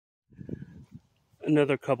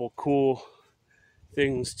Another couple cool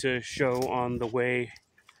things to show on the way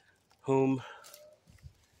home.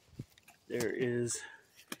 There is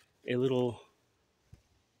a little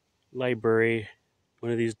library,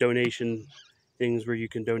 one of these donation things where you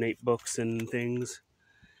can donate books and things.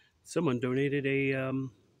 Someone donated a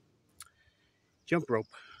jump rope.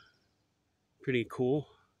 Pretty cool.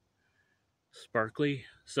 Sparkly.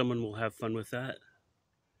 Someone will have fun with that.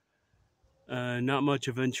 Not much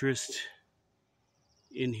of interest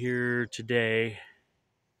in here today,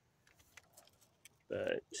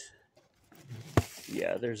 but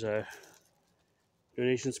yeah, there's a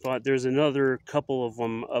donation spot. There's another couple of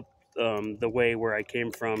them up the way where I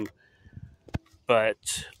came from,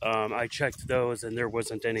 but I checked those and there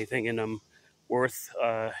wasn't anything in them worth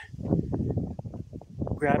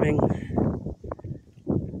grabbing,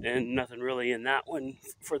 and nothing really in that one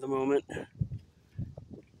for the moment.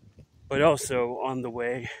 But also on the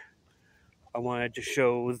way, I wanted to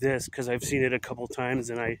show this because I've seen it a couple times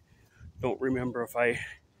and I don't remember if I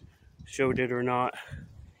showed it or not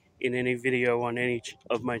in any video on any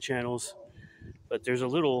of my channels. But there's a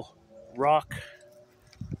little rock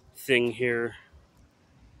thing here,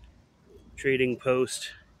 trading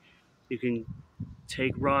post. You can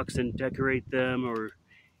take rocks and decorate them, or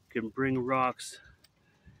you can bring rocks.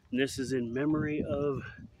 And this is in memory of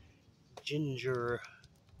Ginger.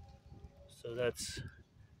 So that's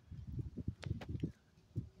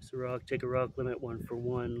a rock. Take a rock, limit 1 for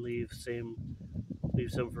 1, leave some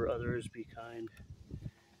for others, be kind.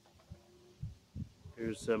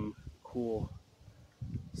 Here's some cool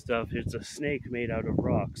stuff. It's a snake made out of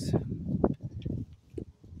rocks.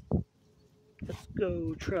 Let's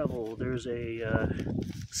go travel. There's a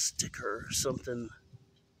sticker or something.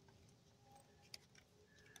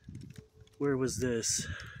 Where was this?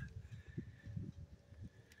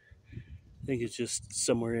 I think it's just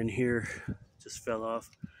somewhere in here. Just fell off.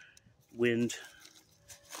 Wind.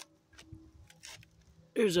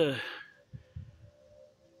 There's a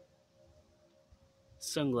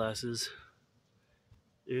sunglasses.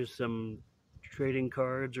 There's some trading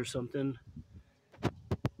cards or something.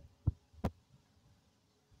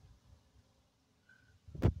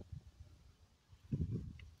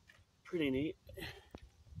 Pretty neat.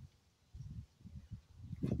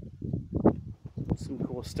 Some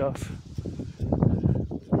cool stuff.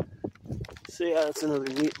 So yeah, that's another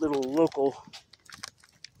neat little local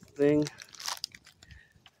thing.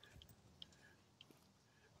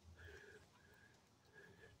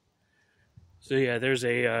 So yeah, there's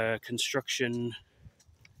a construction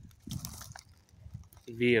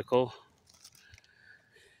vehicle.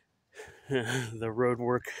 The road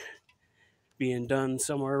work being done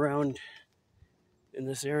somewhere around in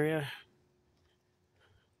this area.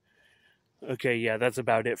 Okay, yeah, that's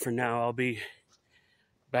about it for now. I'll be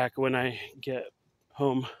back when I get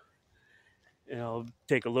home, and I'll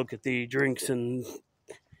take a look at the drinks and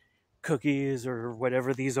cookies or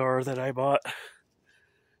whatever these are that I bought.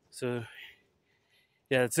 So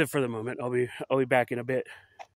yeah, that's it for the moment. I'll be back in a bit.